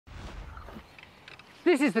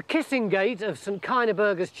This is the kissing gate of St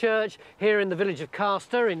Kyneburger's Church here in the village of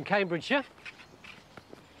Caster in Cambridgeshire.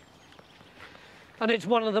 And it's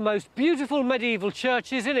one of the most beautiful medieval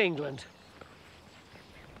churches in England.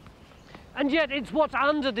 And yet it's what's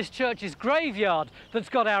under this church's graveyard that's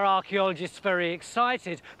got our archaeologists very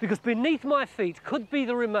excited, because beneath my feet could be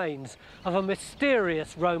the remains of a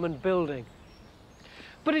mysterious Roman building.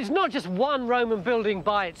 But it's not just one Roman building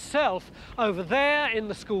by itself. Over there in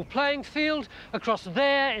the school playing field, across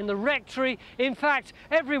there in the rectory. In fact,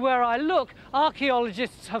 everywhere I look,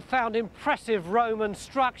 archaeologists have found impressive Roman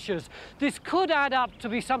structures. This could add up to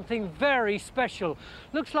be something very special.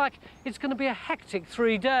 Looks like it's going to be a hectic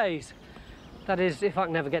 3 days. That is, if I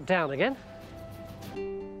can ever get down again.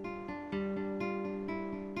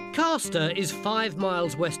 Caster is 5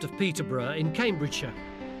 miles west of Peterborough in Cambridgeshire.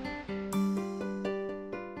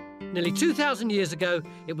 Nearly 2,000 years ago,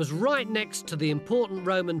 it was right next to the important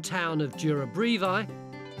Roman town of Durobrivae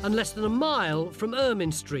and less than a mile from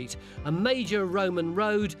Ermine Street, a major Roman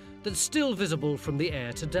road that's still visible from the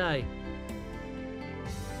air today.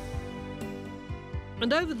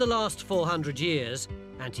 And over the last 400 years,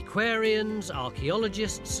 antiquarians,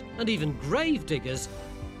 archaeologists and even grave diggers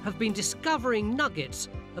have been discovering nuggets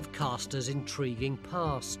of Caster's intriguing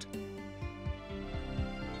past.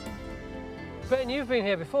 Ben, you've been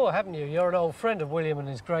here before, haven't you? You're an old friend of William and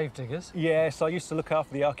his grave diggers. Yes, I used to look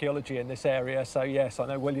after the archaeology in this area, so yes, I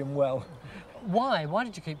know William well. Why? Why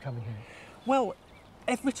did you keep coming here? Well,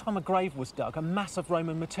 every time a grave was dug, a mass of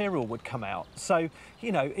Roman material would come out. So,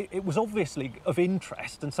 you know, it was obviously of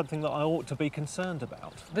interest and something that I ought to be concerned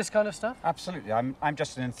about. This kind of stuff? Absolutely. I'm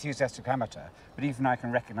just an enthusiastic amateur, but even I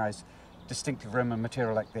can recognise distinctive Roman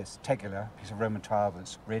material like this. Tegula, piece of Roman tile with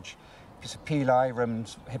its ridge, piece of pili, Roman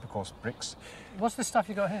hypocaust bricks. What's the stuff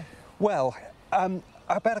you got here? Well,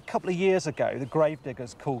 about a couple of years ago, the grave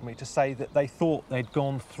diggers called me to say that they thought they'd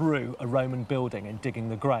gone through a Roman building in digging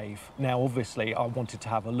the grave. Now, obviously, I wanted to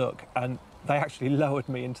have a look, and they actually lowered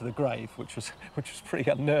me into the grave, which was pretty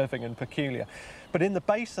unnerving and peculiar. But in the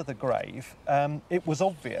base of the grave, it was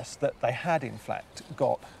obvious that they had, in fact,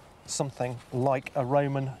 got something like a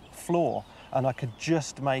Roman floor, and I could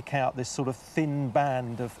just make out this sort of thin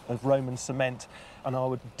band of Roman cement, and I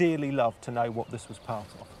would dearly love to know what this was part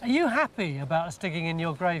of. Are you happy about us digging in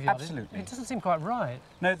your graveyard? Absolutely. It doesn't seem quite right.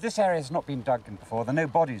 No, this area has not been dug in before. There are no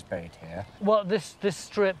bodies buried here. What, this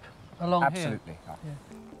strip along Absolutely. here?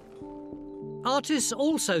 Yeah. Artists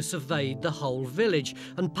also surveyed the whole village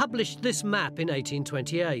and published this map in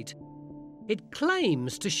 1828. It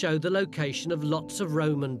claims to show the location of lots of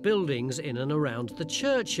Roman buildings in and around the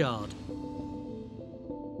churchyard.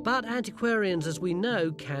 But antiquarians, as we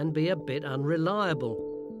know, can be a bit unreliable.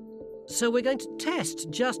 So we're going to test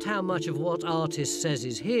just how much of what artist says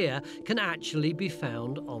is here can actually be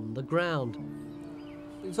found on the ground.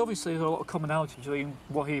 There's obviously a lot of commonality between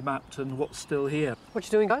what he mapped and what's still here. What you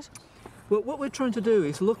doing, guys? Well, what we're trying to do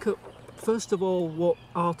is look at, first of all, what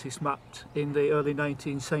artists mapped in the early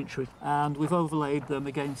 19th century, and we've overlaid them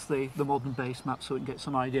against the modern base map so we can get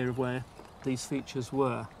some idea of where these features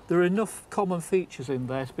were. There are enough common features in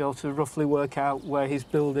there to be able to roughly work out where his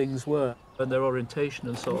buildings were and their orientation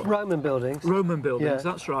and so on. Roman buildings? Roman buildings,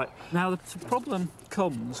 yeah. That's right. Now, the problem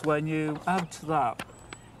comes when you add to that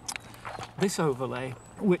this overlay,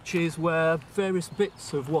 which is where various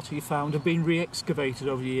bits of what he found have been re-excavated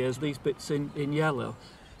over the years, these bits in yellow.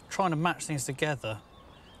 Trying to match things together,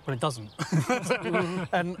 but it doesn't.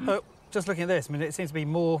 And just looking at this, I mean, it seems to be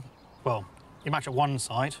more, well, you match up one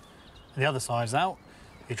side, and the other side's out.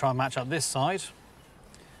 You try and match up this side,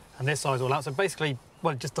 and this side's all out. So basically,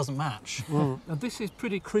 well, it just doesn't match. And this is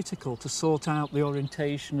pretty critical to sort out the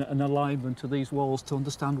orientation and alignment of these walls to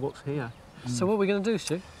understand what's here. So what are we going to do,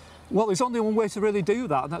 Stu? Well, there's only one way to really do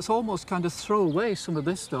that, and that's almost kind of throw away some of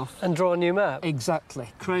this stuff. And draw a new map? Exactly.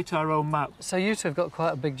 Create our own map. So you two have got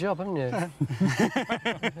quite a big job, haven't you?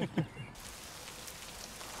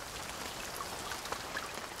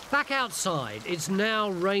 Back outside, it's now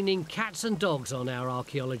raining cats and dogs on our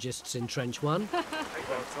archaeologists in Trench 1.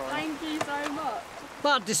 Thank you so much.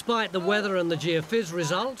 But despite the weather and the geophys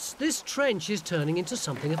results, this trench is turning into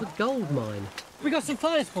something of a gold mine. We got some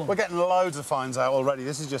finds, Paul. We're getting loads of finds out already.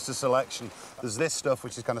 This is just a selection. There's this stuff,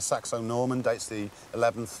 which is kind of Saxo-Norman, dates the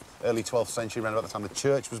 11th, early 12th century, around about the time the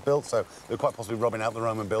church was built, so they're quite possibly robbing out the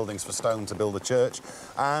Roman buildings for stone to build the church.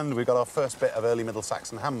 And we've got our first bit of early Middle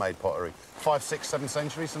Saxon handmade pottery. 5th, 6th, 7th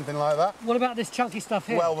century, something like that. What about this chunky stuff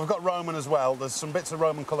here? Well, we've got Roman as well. There's some bits of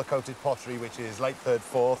Roman colour-coated pottery, which is late 3rd,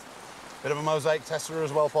 4th. Bit of a mosaic tessera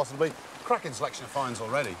as well, possibly. Cracking selection of finds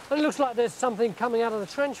already. And it looks like there's something coming out of the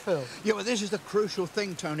trench fill. Yeah, well, this is the crucial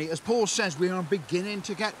thing, Tony. As Paul says, we are beginning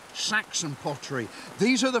to get Saxon pottery.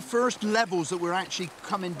 These are the first levels that we're actually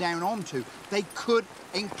coming down onto. They could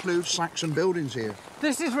include Saxon buildings here.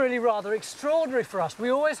 This is really rather extraordinary for us. We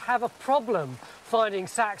always have a problem finding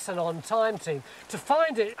Saxon on Time Team. To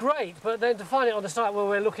find it, great, but then to find it on the site where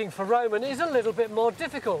we're looking for Roman is a little bit more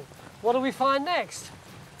difficult. What do we find next?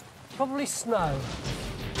 Probably snow.